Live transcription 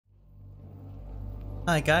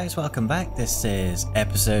Hi guys, welcome back. This is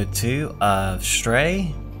episode 2 of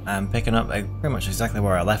Stray. I'm picking up pretty much exactly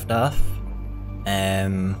where I left off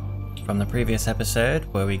from the previous episode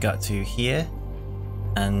where we got to here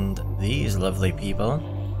and these lovely people.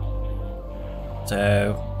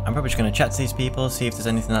 So I'm probably just going to chat to these people, see if there's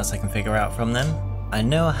anything else I can figure out from them. I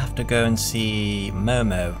know I have to go and see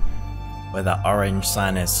Momo, where that orange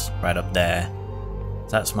sign is right up there.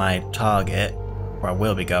 So that's my target, where I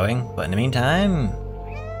will be going, but in the meantime,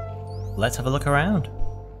 let's have a look around.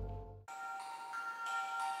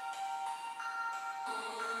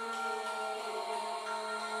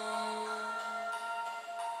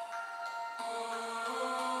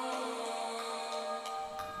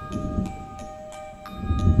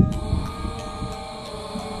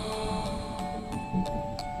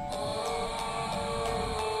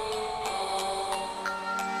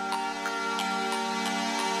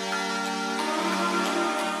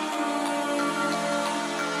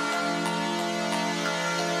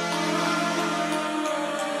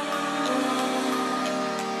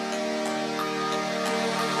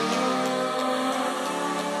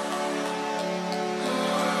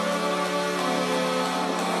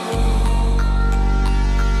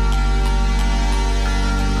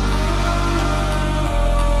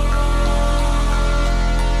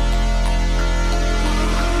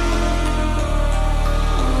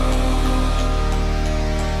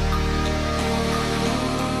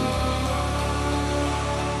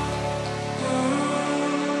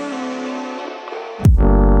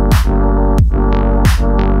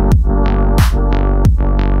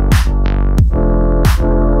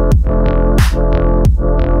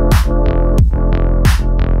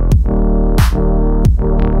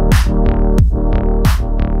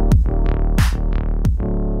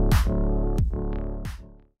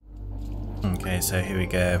 Okay, so here we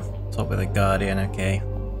go. Talk with a guardian, okay.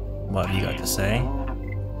 What have you got to say?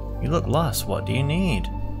 You look lost, what do you need?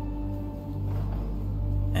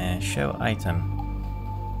 Show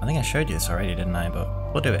item. I think I showed you this already, didn't I?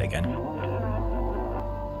 But we'll do it again.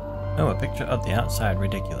 Oh, a picture of the outside,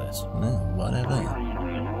 ridiculous. Whatever.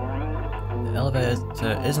 The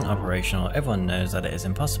elevator isn't operational. Everyone knows that it is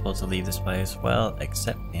impossible to leave this place, well,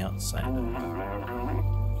 except the outside.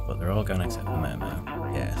 But they're all going except for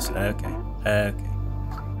Momo. Yes, okay. Okay.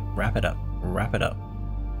 Wrap it up. Wrap it up.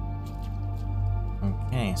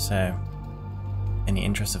 Okay, so in the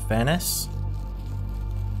interest of fairness,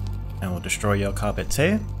 and we'll destroy your carpet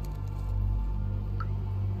too.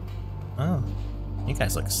 Oh, you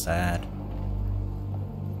guys look sad.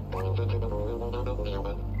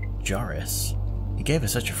 Joris, you gave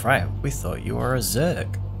us such a fright. We thought you were a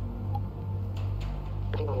Zerg.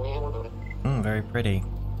 Very pretty.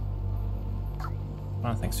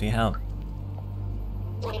 Oh, thanks for your help.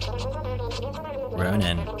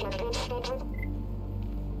 Ronan.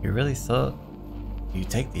 You really thought you'd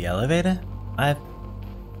take the elevator?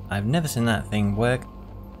 I've never seen that thing work,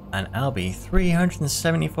 and I'll be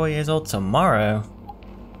 374 years old tomorrow.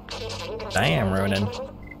 Damn, Ronan.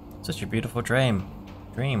 Such a beautiful dream.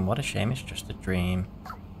 What a shame it's just a dream.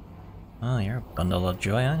 Oh, you're a bundle of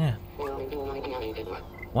joy, aren't you?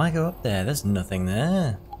 Why go up there? There's nothing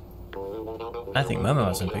there. I think Momo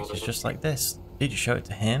has some pictures just like this. Did you show it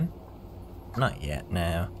to him? Not yet,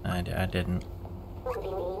 no. I didn't.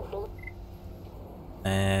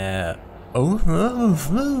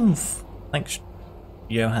 Move! Thanks,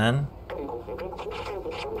 Johan.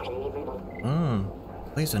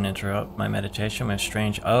 Please don't interrupt my meditation with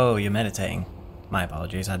strange... Oh, you're meditating. My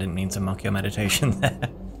apologies, I didn't mean to mock your meditation there.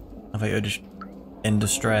 I thought you were just in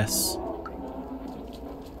distress.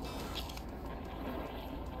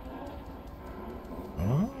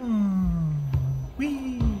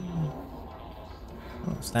 Whee!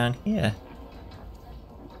 What's down here?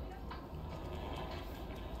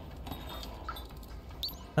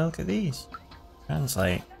 Oh, look at these.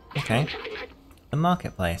 Translate. Okay. The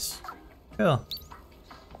marketplace. Cool.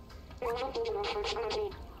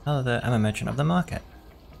 Hello there, I'm a merchant of the market.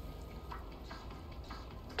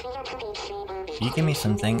 You give me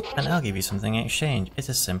something, and I'll give you something in exchange. It's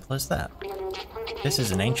as simple as that. This is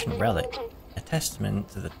an ancient relic, a testament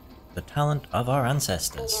to the talent of our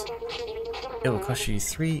ancestors. It will cost you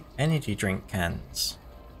 3 energy drink cans.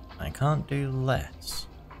 I can't do less.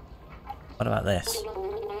 What about this?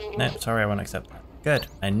 Nope, sorry, I won't accept that. Good,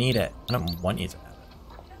 I need it. I don't want you to have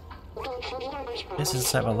it. This is a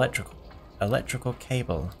set of electrical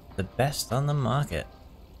cable, the best on the market.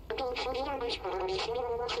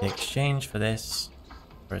 The exchange for this,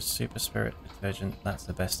 for a super spirit detergent, that's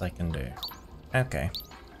the best I can do. Okay.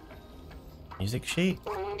 Music sheet.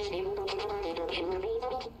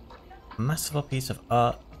 Masterful piece of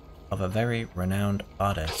art of a very renowned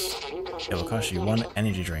artist. It will cost you 1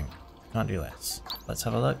 energy drink. Can't do less. Let's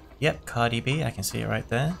have a look. Yep, Cardi B, I can see it right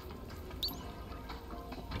there.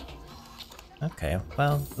 Okay,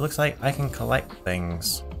 well, it looks like I can collect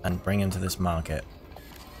things and bring into this market.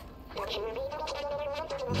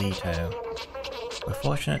 Leto. We're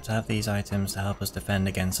fortunate to have these items to help us defend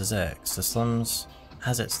against the Zerks. The slums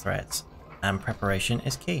has its threats, and preparation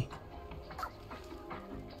is key.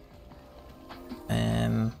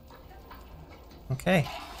 Okay.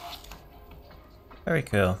 Very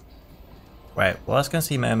cool. Right, well, I was going to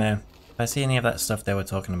see Momo. If I see any of that stuff they were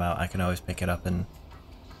talking about, I can always pick it up and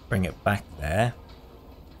bring it back there.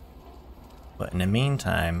 But in the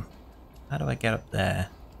meantime, how do I get up there?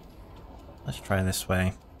 Let's try this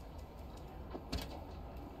way.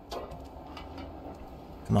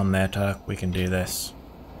 Come on, Murtaugh, we can do this.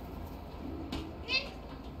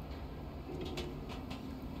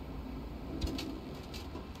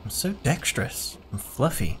 I'm so dexterous and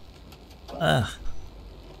fluffy. Ugh.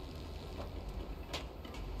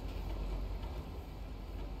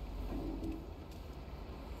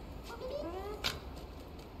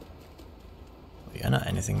 You're not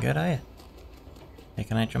anything good, are you? Hey,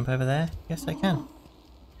 can I jump over there? Yes, I can.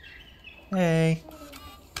 Hey.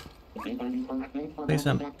 Please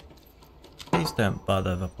don't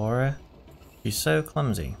bother, Vapora. She's so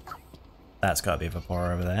clumsy. That's gotta be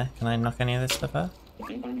Vapora over there. Can I knock any of this stuff out?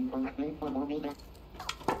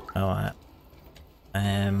 Oh, I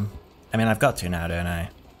mean, I've got to now, don't I?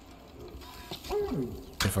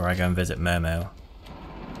 Before I go and visit Momo.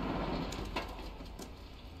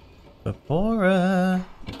 Vapora!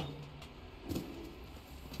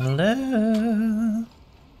 Hello!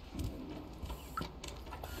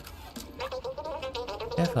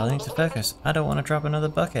 Careful, I need to focus. I don't want to drop another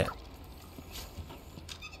bucket.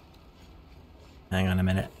 Hang on a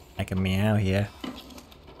minute. I can meow here.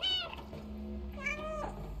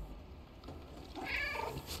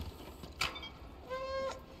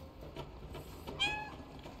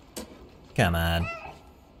 Come on.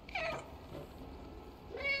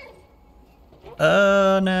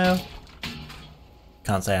 Oh no.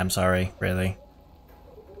 Can't say I'm sorry, really.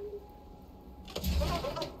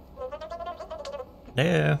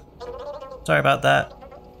 No. Sorry about that.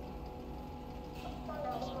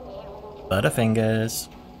 Butterfingers.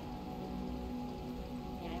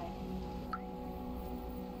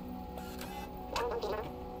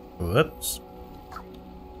 Whoops.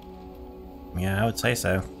 Yeah, I would say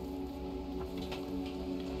so.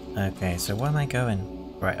 Okay, so where am I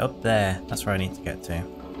going? Right, up there. That's where I need to get to.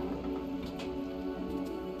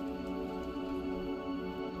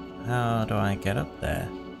 How do I get up there?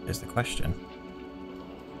 Is the question.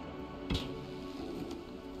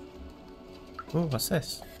 Ooh, what's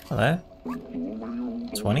this? Hello?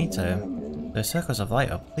 22. The circles of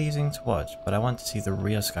light are pleasing to watch, but I want to see the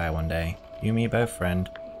real sky one day. You and me both, friend.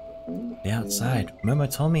 The outside.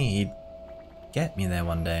 Momo told me he'd get me there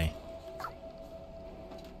one day.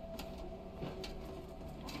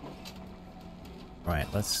 Right,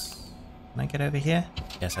 let's... Can I get over here?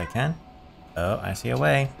 Yes, I can. Oh, I see a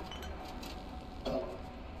way.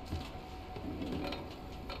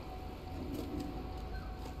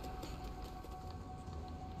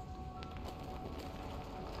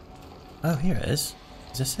 Oh, here it is.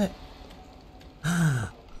 Is this it?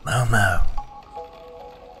 Momo.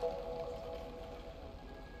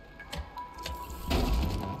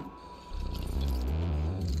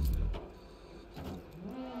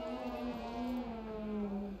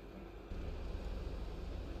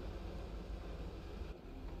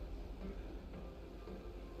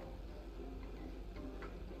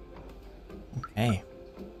 Okay.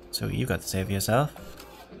 So you got to save yourself?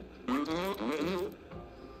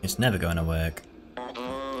 It's never going to work.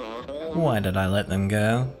 Why did I let them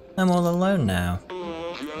go? I'm all alone now.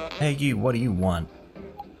 Hey you, what do you want?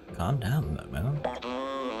 Calm down, Momo.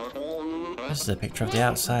 This is a picture of the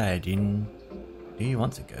outside. Do you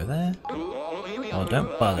want to go there? Oh,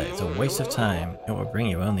 don't bother. It's a waste of time. It will bring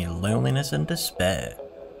you only loneliness and despair.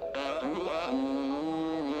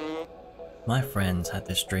 My friends had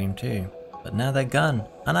this dream too, but now they're gone,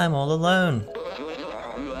 and I'm all alone.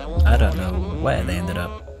 I don't know where they ended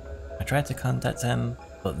up. I tried to contact them,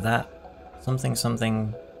 but that something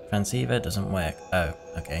transceiver doesn't work. Oh,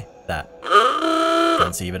 okay, that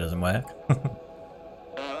transceiver doesn't work.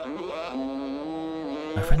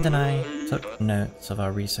 My friend and I took notes of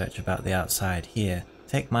our research about the outside. Here,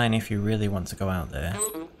 take mine if you really want to go out there.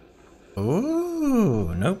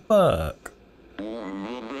 Ooh, notebook.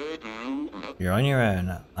 You're on your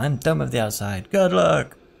own. I'm done with the outside. Good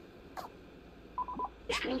luck.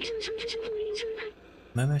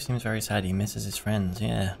 Momo seems very sad. He misses his friends.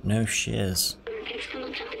 Yeah, no shiz.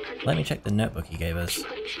 Let me check the notebook he gave us.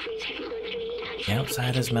 The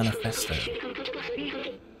Outsider's Manifesto.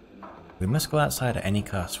 We must go outside at any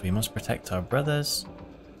cost. We must protect our brothers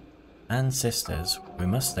and sisters. We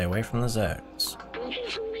must stay away from the Zergs.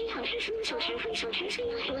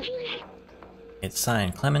 It's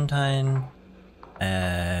signed Clementine.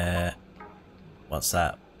 What's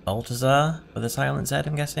that? Baltazar with a silent Z,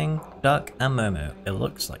 I'm guessing? Duck and Momo. It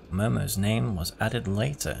looks like Momo's name was added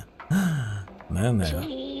later. Momo.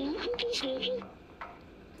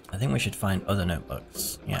 I think we should find other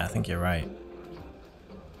notebooks. Yeah, I think you're right.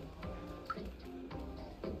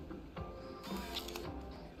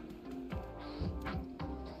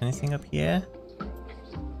 Anything up here?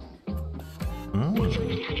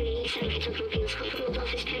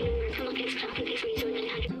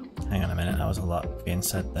 Hang on a minute, that was a lot being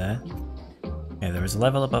said there. Okay, there is a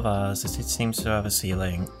level above ours. This seems to have a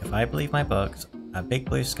ceiling. If I believe my books, a big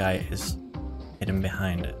blue sky is hidden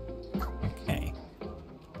behind it. Okay.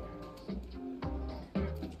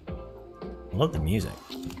 I love the music.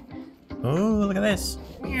 Oh, look at this.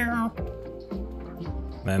 Meow.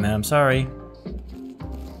 Momo, I'm sorry.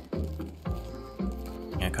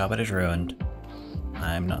 Yeah, carpet is ruined.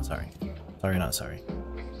 I'm not sorry. Sorry, not sorry.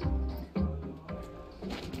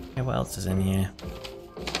 Okay, what else is in here?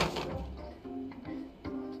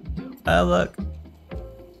 Oh, look.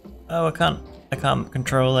 Oh, I can't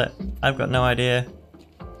control it. I've got no idea.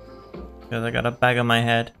 Because I got a bag on my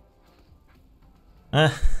head.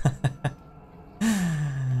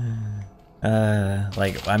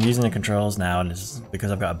 Like, I'm using the controls now, and it's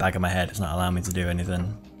because I've got a bag on my head, it's not allowing me to do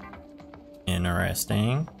anything.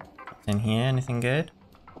 Interesting. What's in here? Anything good?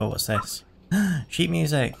 Oh, what's this? Sheet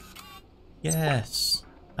music! Yes!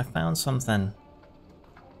 I found something.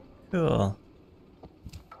 Cool.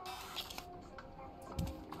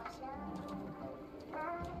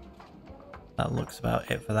 That looks about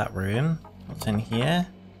it for that room. What's in here?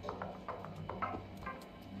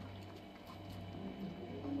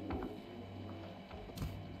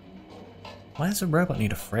 Why does a robot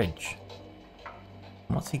need a fridge?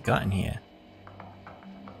 What's he got in here?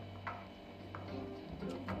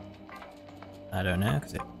 I don't know,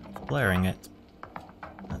 because it's blurring it.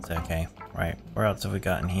 That's okay. Right, where else have we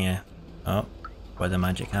got in here? Oh, where the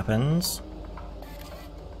magic happens.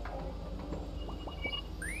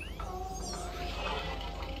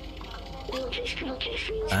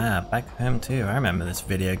 Ah, back home too. I remember this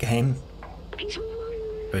video game.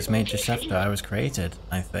 It was made just after I was created,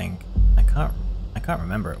 I think. I can't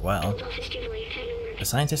remember it well. The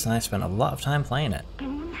scientist and I spent a lot of time playing it.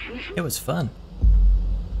 It was fun.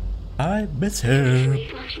 I miss him.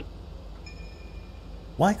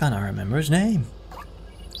 Why can't I remember his name?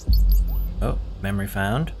 Oh, memory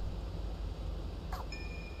found.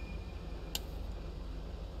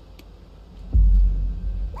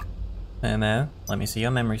 Momo, let me see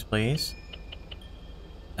your memories, please.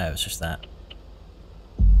 Oh, it's just that.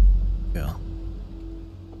 Cool.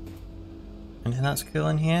 Anything else cool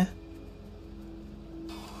in here?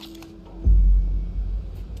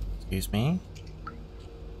 Excuse me.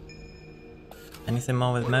 Anything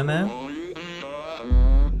more with Momo?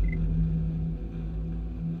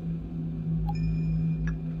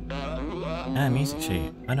 Ah, music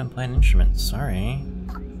sheet. I don't play an instrument, sorry.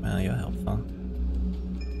 Well, you're helpful.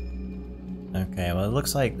 Okay, well it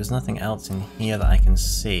looks like there's nothing else in here that I can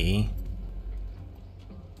see.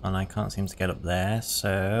 And I can't seem to get up there,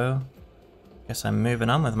 so... guess I'm moving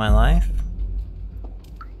on with my life.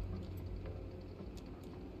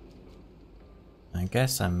 I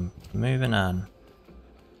guess I'm moving on.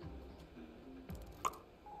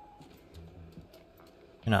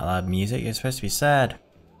 You're not allowed music, you're supposed to be sad.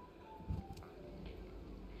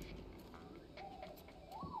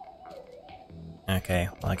 Okay,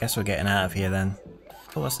 well I guess we're getting out of here then.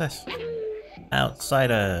 Oh, what's this?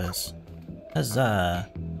 Outsiders! Huzzah!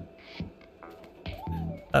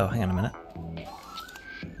 Oh, hang on a minute.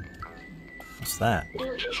 What's that?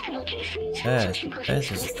 Earth.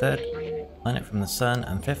 Earth is the third planet from the Sun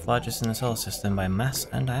and fifth largest in the solar system by mass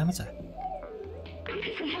and diameter.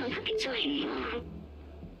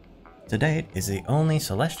 To date, is the only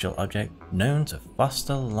celestial object known to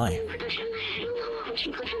foster life.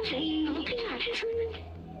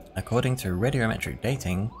 According to radiometric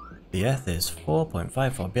dating, the Earth is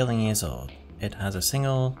 4.54 billion years old. It has a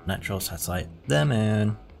single natural satellite, the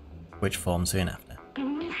Moon, which formed soon after.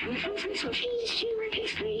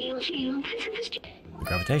 The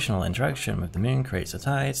gravitational interaction with the Moon creates a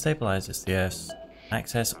tide, stabilizes the Earth's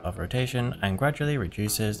axis of rotation, and gradually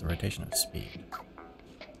reduces the rotational speed.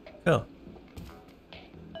 Cool.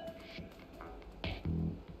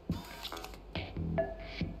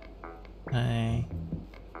 Hey.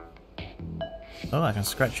 Oh, I can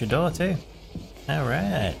scratch your door too.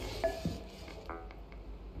 Alright.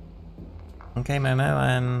 Okay,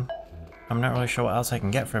 Momo, I'm not really sure what else I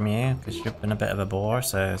can get from you, because you've been a bit of a bore,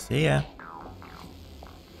 so see ya.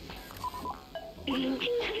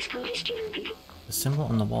 The symbol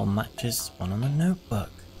on the wall matches one on the notebook.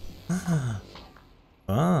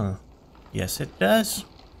 Oh, yes it does.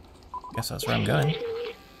 Guess that's where I'm going.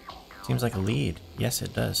 Seems like a lead. Yes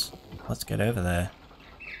it does. Let's get over there.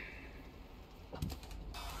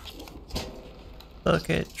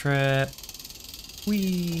 Bucket trip.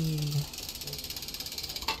 Whee!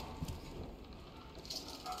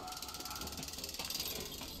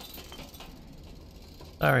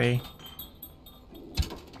 Sorry.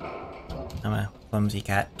 I'm a clumsy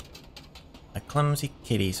cat. A clumsy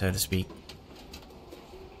kitty, so to speak.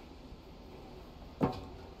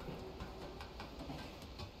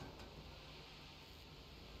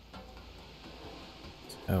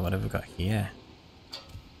 So what have we got here?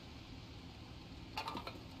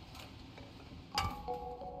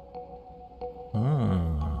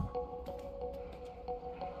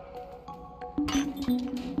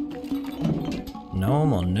 No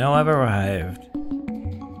one will know I've arrived.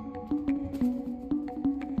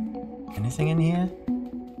 Anything in here?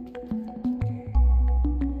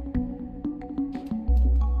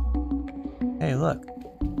 Hey, look.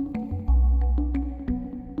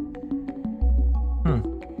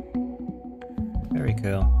 Very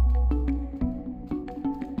cool.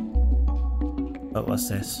 But what's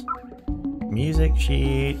this? Music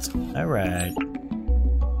sheet. Alright.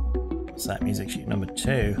 What's that? Music sheet number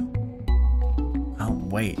 2. Can't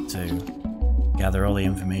wait to gather all the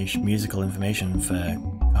information, musical information for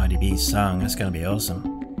Cardi B's song. That's gonna be awesome.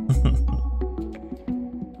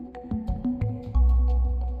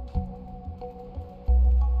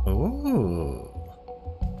 Ooh,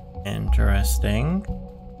 interesting.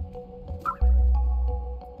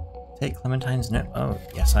 Take Clementine's note. Oh,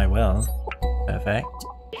 yes, I will. Perfect.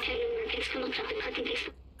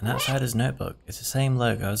 An outsider's notebook is the same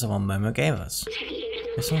logo as the one Momo gave us.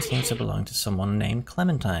 This one seems to belong to someone named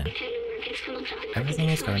Clementine. Everything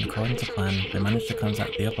is going according to plan. They managed to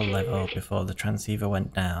contact the upper level before the transceiver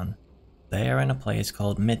went down. They are in a place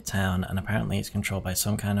called Midtown, and apparently it's controlled by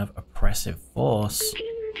some kind of oppressive force.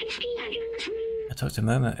 I talked to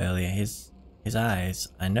Momo earlier. His eyes.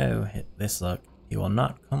 I know this look. He will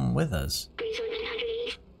not come with us.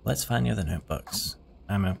 Let's find the other notebooks.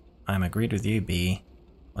 I'm agreed with you, B.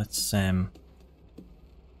 Let's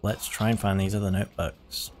try and find these other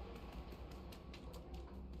notebooks.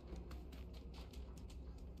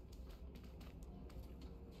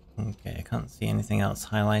 Okay, I can't see anything else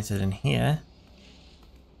highlighted in here.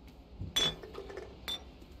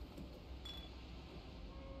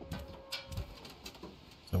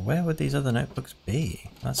 So where would these other notebooks be?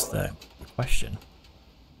 That's the question.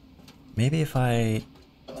 Maybe if I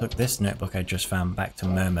took this notebook I just found back to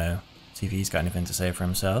Momo, see if he's got anything to say for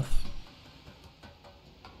himself.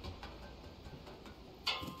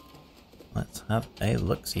 Let's have a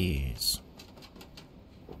look-sees.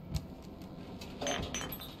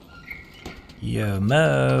 Yo,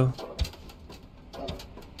 Mo!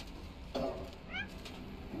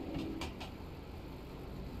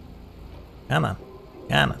 Come on.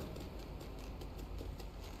 Come on.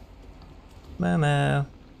 Momo.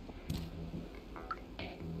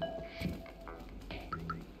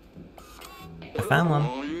 I found one.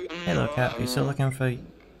 Hey, little cat, are you still looking for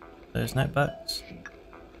those notebooks?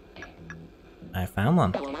 I found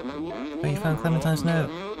one. Oh, you found Clementine's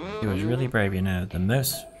note. He was really brave, you know. The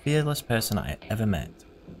most fearless person I ever met.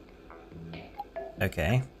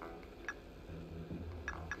 Okay.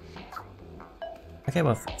 Okay,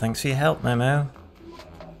 well, thanks for your help, Momo.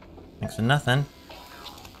 Thanks for nothing.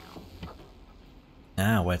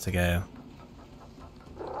 Now, where to go?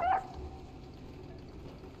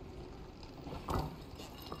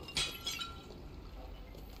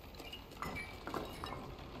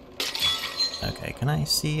 Okay, can I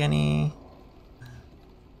see any...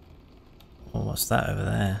 Oh, what's that over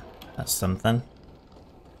there? That's something.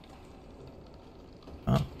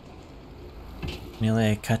 Oh.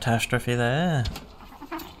 Nearly a Cat-Astrophe there.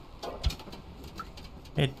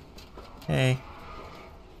 Hey.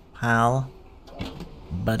 Pal.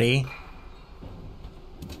 Buddy.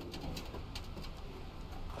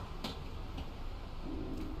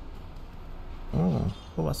 Oh,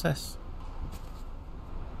 what's this?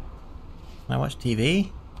 Can I watch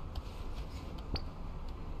TV?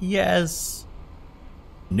 Yes!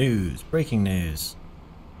 News. Breaking news.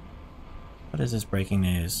 What is this breaking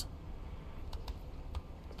news?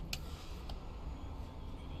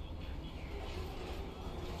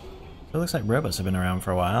 It looks like robots have been around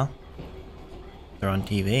for a while. They're on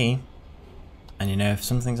TV. And you know, if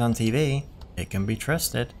something's on TV, it can be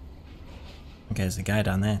trusted. Okay, there's a guy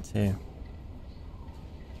down there too.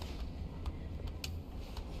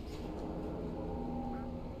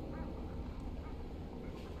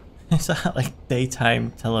 Is that like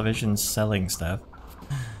daytime television selling stuff?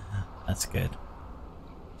 That's good.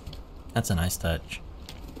 That's a nice touch.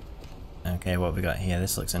 Okay, what have we got here?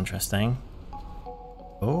 This looks interesting.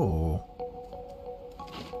 Oh.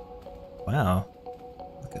 Wow.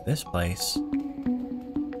 Look at this place.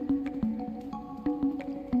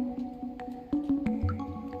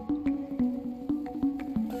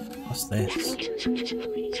 What's this?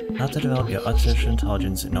 How to develop your artificial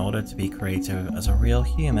intelligence in order to be creative as a real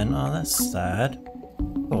human. Oh, that's sad.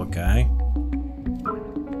 Poor guy.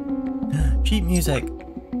 Sheet music!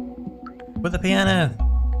 With a piano!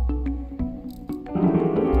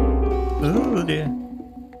 Oh dear.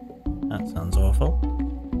 That sounds awful.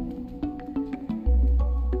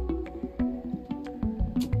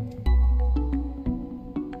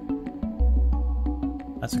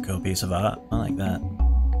 That's a cool piece of art. I like that.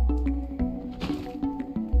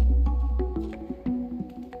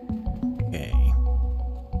 Okay.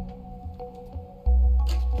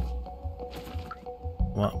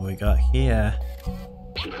 What we got here?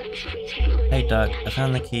 Hey Doug, I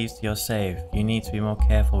found the keys to your safe. You need to be more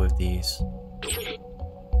careful with these.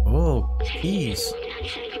 Oh, keys!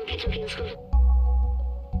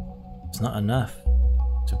 It's not enough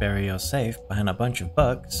to bury your safe behind a bunch of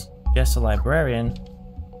books. Just a librarian.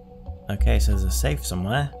 Okay, so there's a safe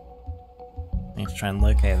somewhere. Need to try and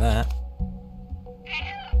locate that.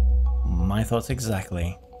 My thoughts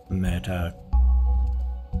exactly, Murtaugh.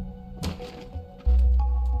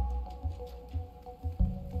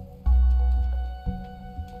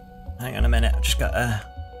 Hang on a minute, I've just got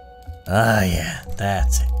ah yeah,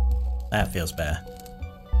 that's it. That feels better.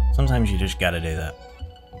 Sometimes you just gotta do that.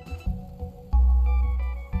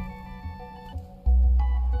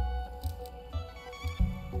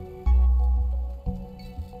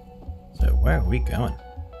 So where are we going?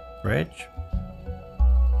 Bridge?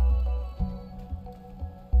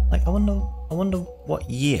 Like, I wonder what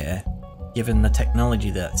year, given the technology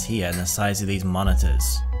that's here and the size of these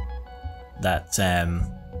monitors, that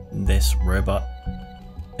this robot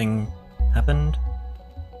thing happened?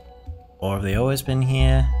 Or have they always been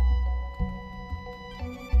here?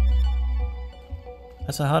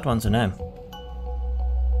 That's a hard one to know.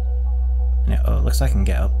 And oh, it looks like I can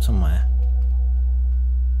get up somewhere.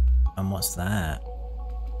 And what's that?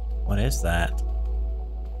 What is that?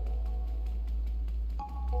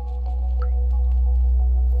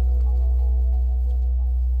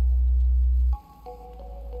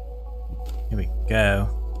 Here we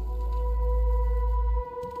go.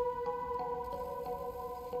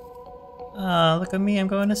 Ah, look at me, I'm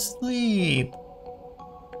going to sleep.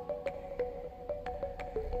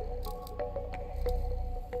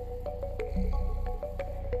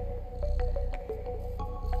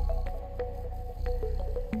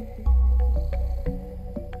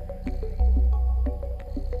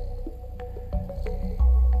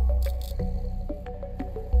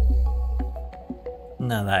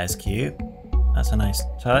 Now that is cute. That's a nice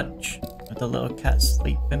touch. With the little cat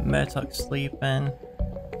sleeping, Murtaugh sleeping.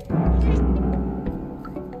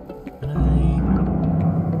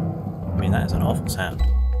 I mean, that is an awful sound.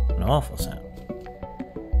 An awful sound.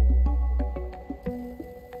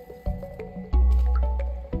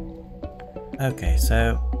 Okay,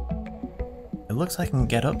 so it looks like I can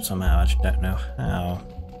get up somehow, I just don't know how.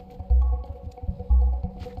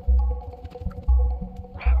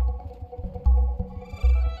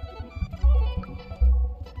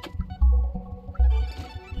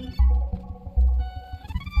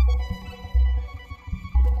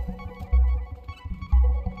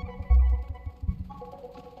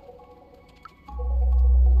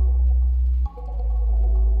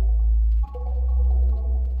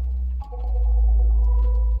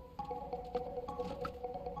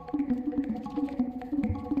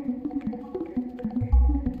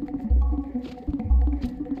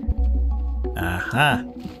 Aha!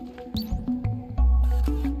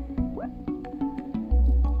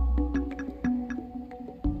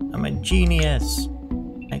 I'm a genius!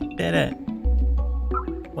 I did it!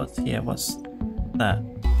 What's here? What's that?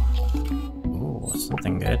 Ooh,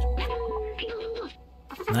 something good.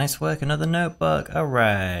 Nice work, another notebook!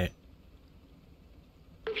 Alright!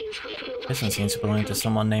 This one seems to belong to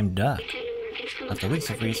someone named Duck. After weeks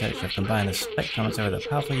of research, I've combined the spectrometer with a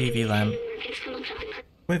powerful UV lamp.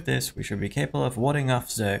 With this, we should be capable of warding off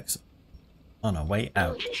Zerks on our way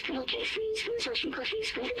out.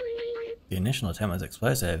 The initial attempt was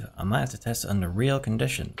explosive. I might have to test it under real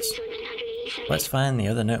conditions. Let's find the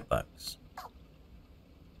other notebooks.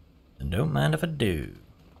 And don't mind if I do.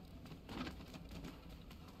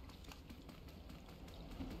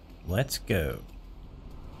 Let's go.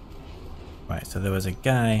 Right, so there was a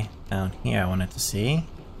guy down here I wanted to see.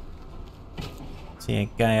 See a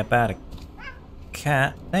guy about a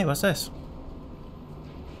cat. Hey, what's this?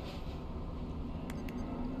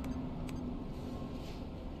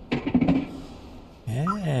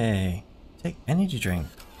 Hey, take energy drink.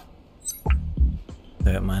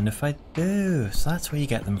 Don't mind if I do. So that's where you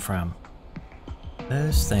get them from.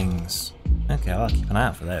 Those things. Okay, well, I'll keep an eye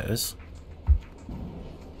out for those.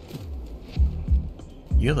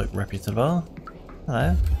 You look reputable.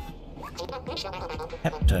 Hello.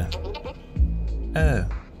 Hector. Oh.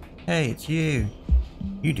 Hey, it's you.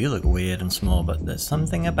 You do look weird and small, but there's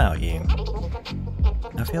something about you.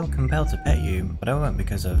 I feel compelled to pet you, but I won't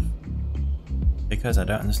because I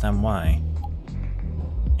don't understand why.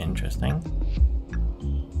 Interesting.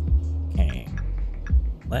 Okay.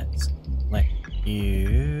 Let's let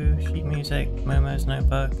you... Sheet music, Momo's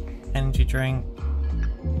notebook, energy drink.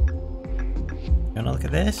 You wanna look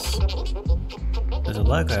at this? There's a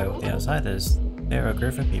logo with the outsiders. There are a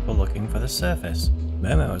group of people looking for the surface.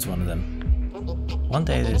 Momo was one of them. One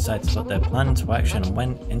day they decided to put their plan into action and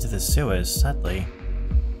went into the sewers, sadly.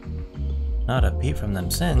 Not a peep from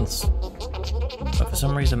them since. But for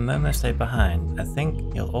some reason Momo stayed behind. I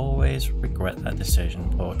think he'll always regret that decision,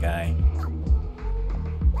 poor guy.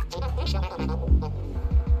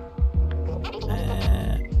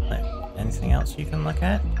 Anything else you can look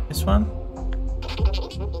at? This one?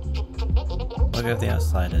 Look at the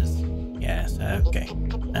outsiders. Yes, okay.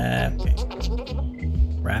 Okay.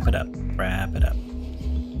 Wrap it up. Wrap it up.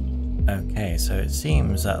 Okay, so it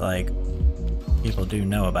seems that, like, people do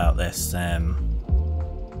know about this,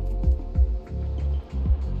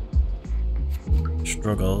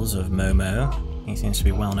 struggles of Momo. He seems to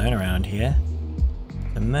be well known around here.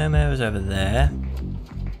 So Momo is over there.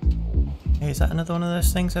 Hey, is that another one of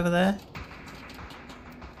those things over there?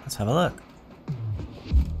 Let's have a look.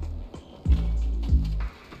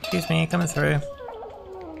 Excuse me, coming through.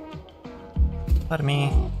 Pardon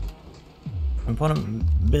me. Important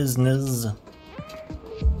business.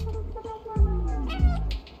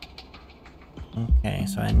 Okay,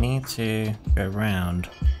 so I need to go round.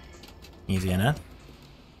 Easy enough.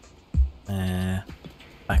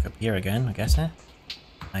 Back up here again, I guess.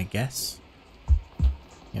 I guess.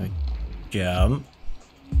 Here we jump.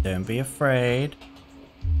 Don't be afraid.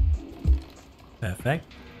 Perfect.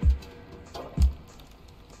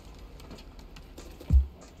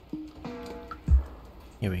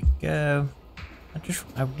 Here we go.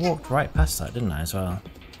 I walked right past that, didn't I, as well?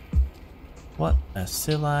 What a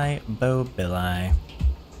silly bobilly.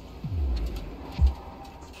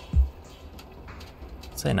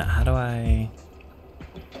 Saying that, how do I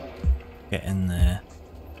get in there?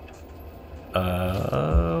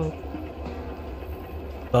 Oh.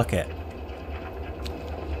 Bucket.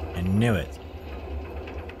 I knew it.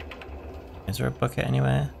 Is there a bucket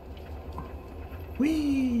anywhere?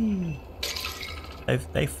 Whee!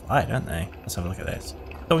 They fly, don't they? Let's have a look at this.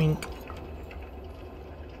 Doink!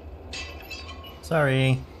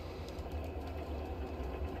 Sorry.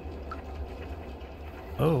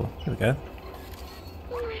 Oh, here we go.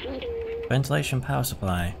 Ventilation power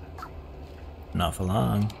supply. Not for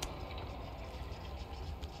long.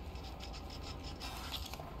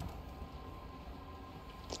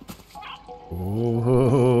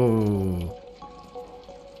 Ooh.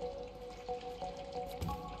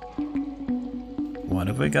 What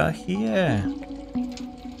have we got here?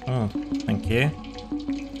 Oh, thank you.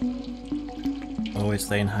 Always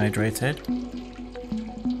staying hydrated.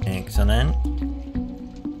 Excellent.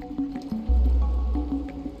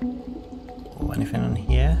 Oh, anything on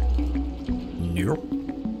here? Nope.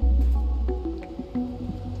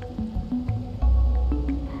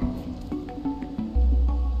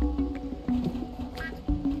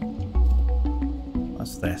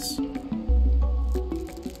 What's this?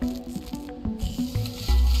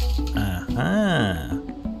 Aha!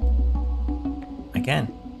 Again.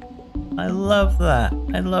 I love that.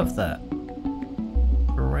 I love that.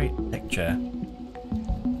 Great picture.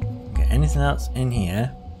 Okay, anything else in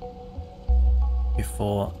here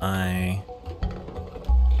before I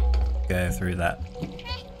go through that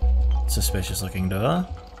suspicious looking door?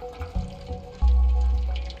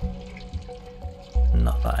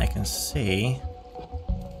 Not that I can see.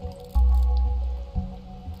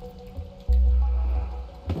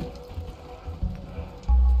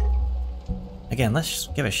 Again, let's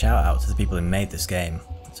just give a shout out to the people who made this game.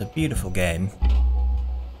 It's a beautiful game.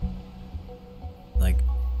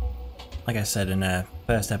 like I said in the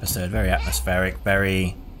first episode, very atmospheric,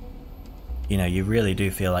 very, you know, you really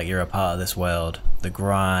do feel like you're a part of this world. The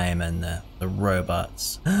grime and the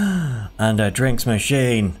robots. And a drinks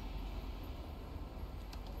machine.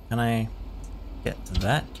 Can I get to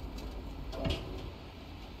that?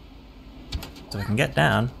 So I can get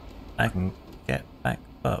down, I can get back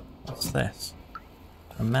up. What's this?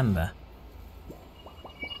 Remember.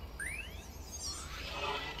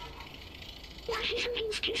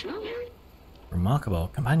 Remarkable.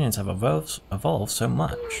 Companions have evolved so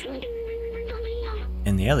much.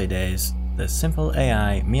 In the early days, the simple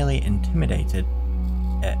AI merely intimidated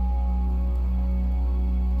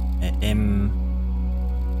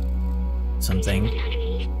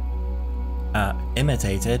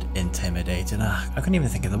intimidated. I couldn't even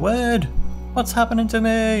think of the word. What's happening to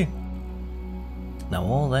me?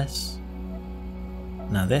 Now this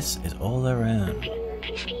is all their own.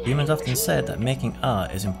 Humans often said that making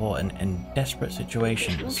art is important in desperate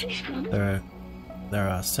situations. There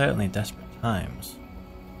are certainly desperate times.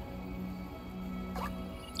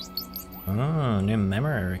 Oh, new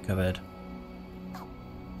memory recovered.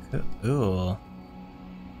 Cool.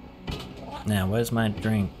 Now, where's my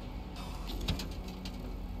drink?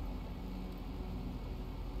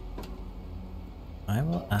 I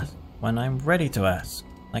will ask when I'm ready to ask.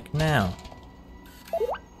 Like now.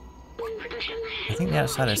 I think the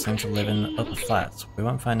outsiders seem to live in upper flats. We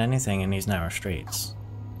won't find anything in these narrow streets.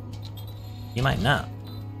 You might not,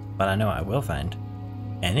 but I know what I will find.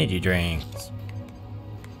 Energy drinks.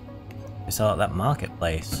 We sell at that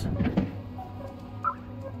marketplace.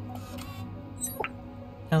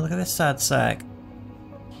 Oh, look at this sad sack.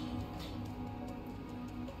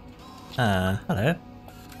 Hello.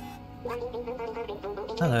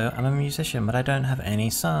 Hello, I'm a musician, but I don't have any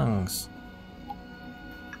songs.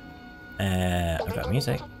 I've got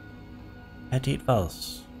music. Petite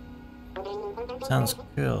Valse. Sounds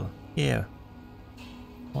cool. Here.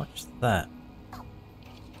 Watch that.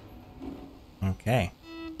 Okay.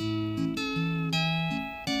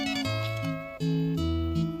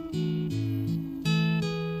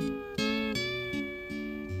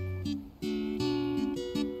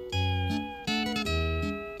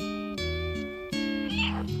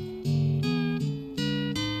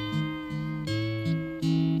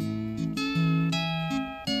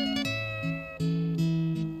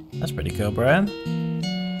 That's pretty cool, bro.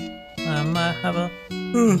 I might have a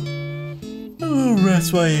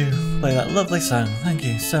rest while you play that lovely song. Thank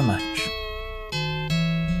you so much.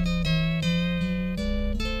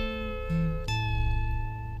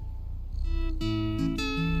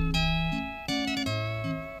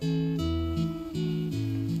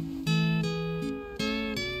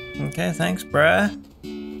 Okay, thanks, bruh.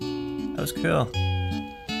 That was cool.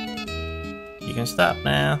 You can stop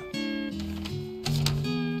now.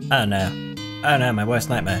 Oh no. Oh no, my worst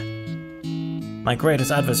nightmare. My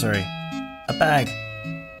greatest adversary. A bag.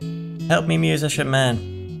 Help me, musician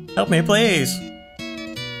man. Help me, please.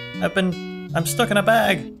 I'm stuck in a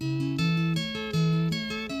bag.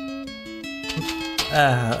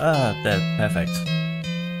 There, perfect.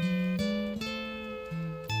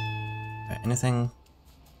 Right, anything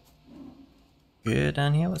good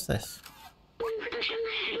down here? What's this?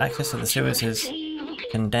 Access to the sewers is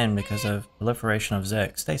condemned because of proliferation of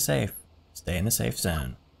Zerk. Stay safe. Stay in the safe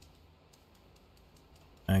zone.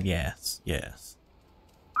 Oh yes, yes.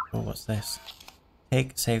 Oh, what's this?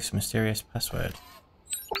 Take safe's mysterious password.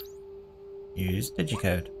 Use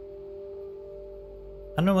digicode.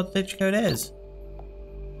 I don't know what the digicode is.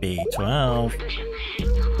 B12.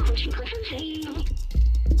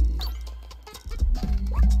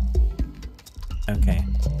 Okay,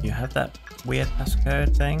 you have that weird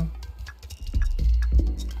passcode thing?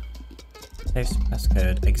 Safe's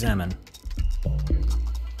passcode. Examine.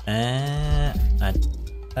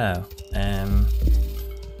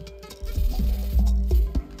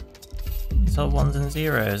 It's all ones and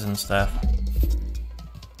zeros and stuff.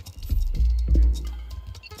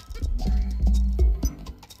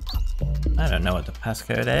 I don't know what the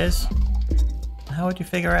passcode is. How would you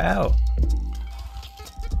figure it out?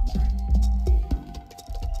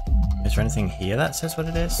 Is there anything here that says what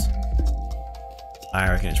it is? I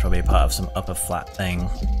reckon it's probably a part of some upper flat thing.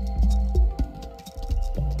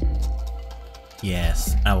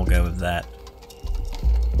 Yes, I will go with that.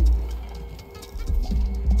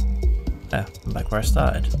 Oh, I'm back where I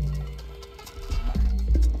started.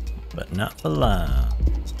 But not for long.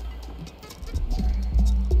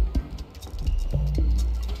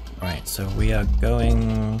 Right, so we are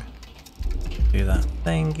going to do that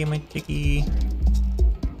thing, gimme jiggy.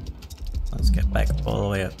 Let's get back all the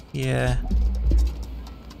way up here.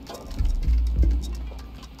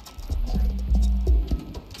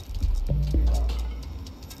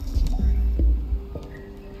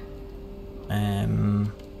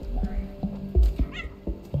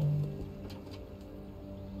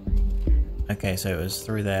 Okay, so it was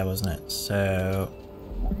through there, wasn't it? So,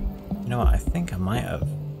 you know what? I think I might have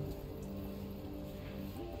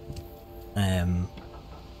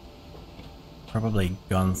probably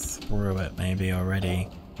gone through it maybe already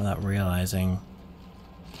without realizing.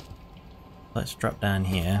 Let's drop down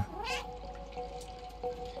here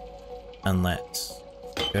and let's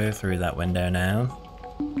go through that window now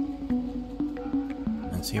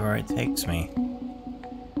and see where it takes me.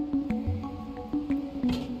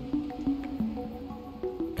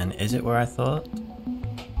 And is it where I thought?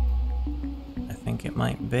 I think it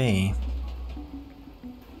might be.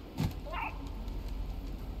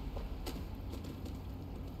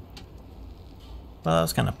 Well, that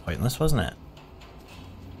was kind of pointless, wasn't it?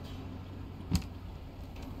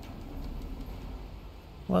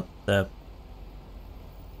 What the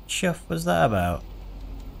chuff was that about?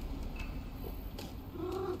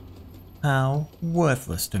 How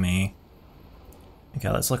worthless to me. Okay,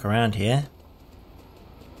 let's look around here.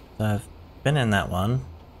 So I've been in that one.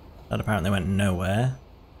 That apparently went nowhere.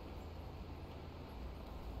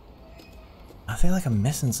 I feel like I'm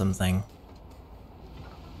missing something.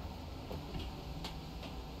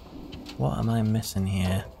 What am I missing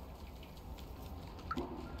here?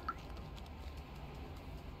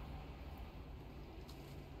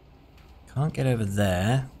 Can't get over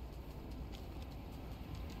there.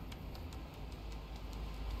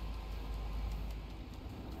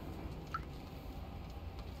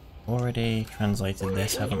 Already translated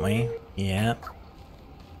this, haven't we? Yeah.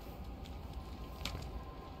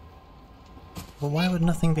 Well, why would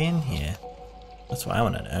nothing be in here? That's what I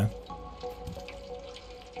want to know.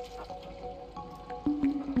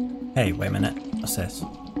 Hey, wait a minute. What's this?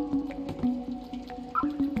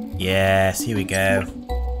 Yes, here we go.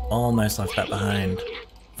 Almost left that behind.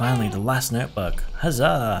 Finally, the last notebook.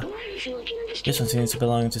 Huzzah! This one seems to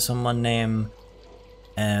belong to someone named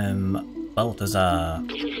Balthazar.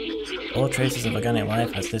 All traces of organic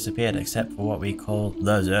life has disappeared except for what we call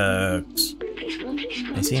the Zergs.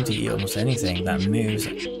 They seem to eat almost anything that moves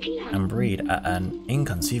and breed at an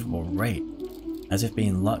inconceivable rate, as if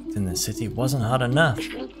being locked in the city wasn't hard enough.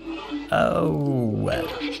 Oh,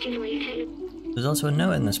 there's also a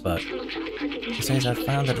note in this book. It says I've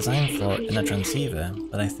found a design flaw in the transceiver,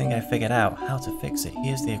 but I think I figured out how to fix it.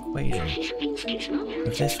 Here's the equation.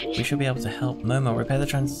 With this, we should be able to help Momo repair the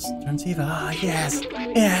transceiver. Ah, yes!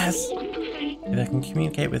 Yes! If I can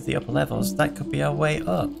communicate with the upper levels, that could be our way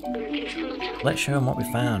up. Let's show them what we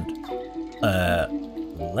found.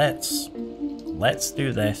 Let's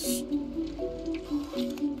do this.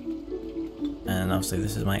 And obviously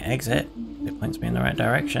this is my exit. It points me in the right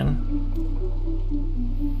direction.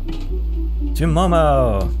 To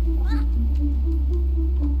Momo!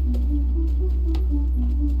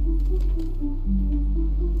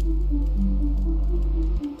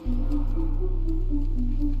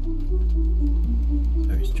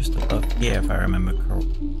 So it's just above here if I remember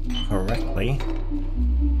correctly.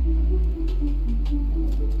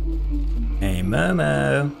 Hey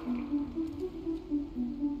Momo!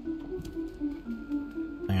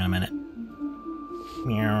 Hang on a minute.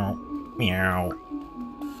 Meow. Meow.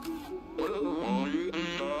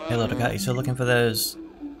 Hey little cat, you still looking for those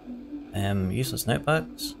useless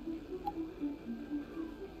notebooks?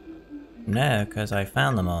 No, because I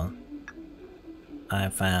found them all. I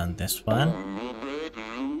found this one.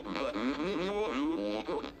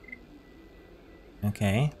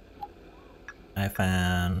 Okay. I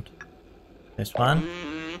found this one.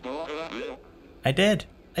 I did!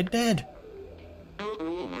 I did!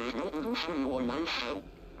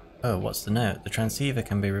 Oh, what's the note? The transceiver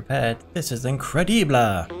can be repaired. This is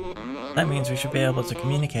incredible! That means we should be able to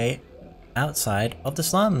communicate outside of the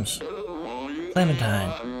slums.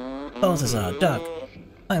 Clementine, Balthazar, Duck,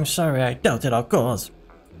 I'm sorry I doubted our cause.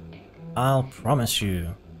 I'll promise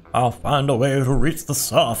you, I'll find a way to reach the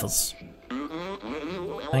surface.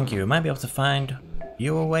 Thank you, we might be able to find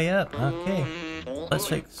you a way up. Okay, let's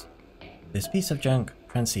fix this piece of junk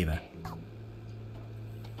transceiver.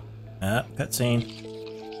 Cutscene.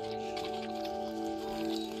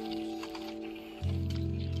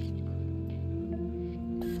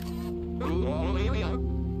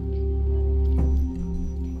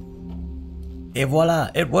 Et voila,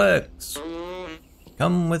 it works!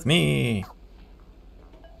 Come with me!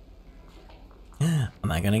 Am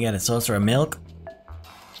I gonna get a saucer of milk?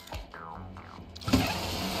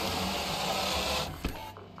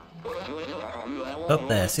 Up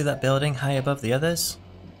there, see that building high above the others?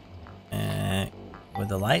 With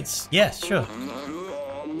the lights? Yes, sure.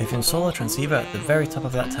 If you install a transceiver at the very top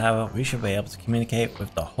of that tower, we should be able to communicate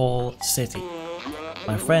with the whole city.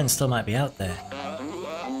 My friends still might be out there.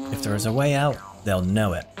 If there is a way out, they'll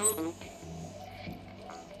know it.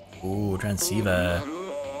 Ooh, transceiver.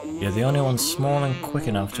 You're the only one small and quick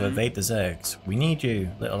enough to evade the Zergs. We need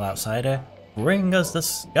you, little outsider. Bring us the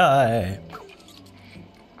sky.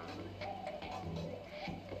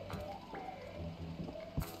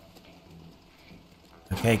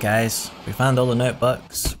 Okay guys, we found all the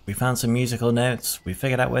notebooks, we found some musical notes, we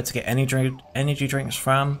figured out where to get energy drinks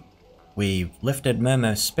from, we've lifted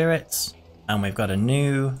Murtaugh's spirits, and we've got a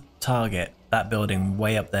new target, that building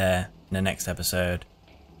way up there, in the next episode.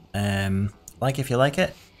 Like if you like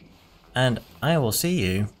it, and I will see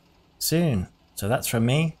you soon. So that's from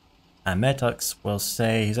me, and Murtaugh will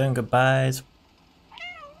say his own goodbyes.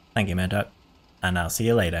 Thank you, Murtaugh, and I'll see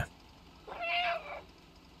you later.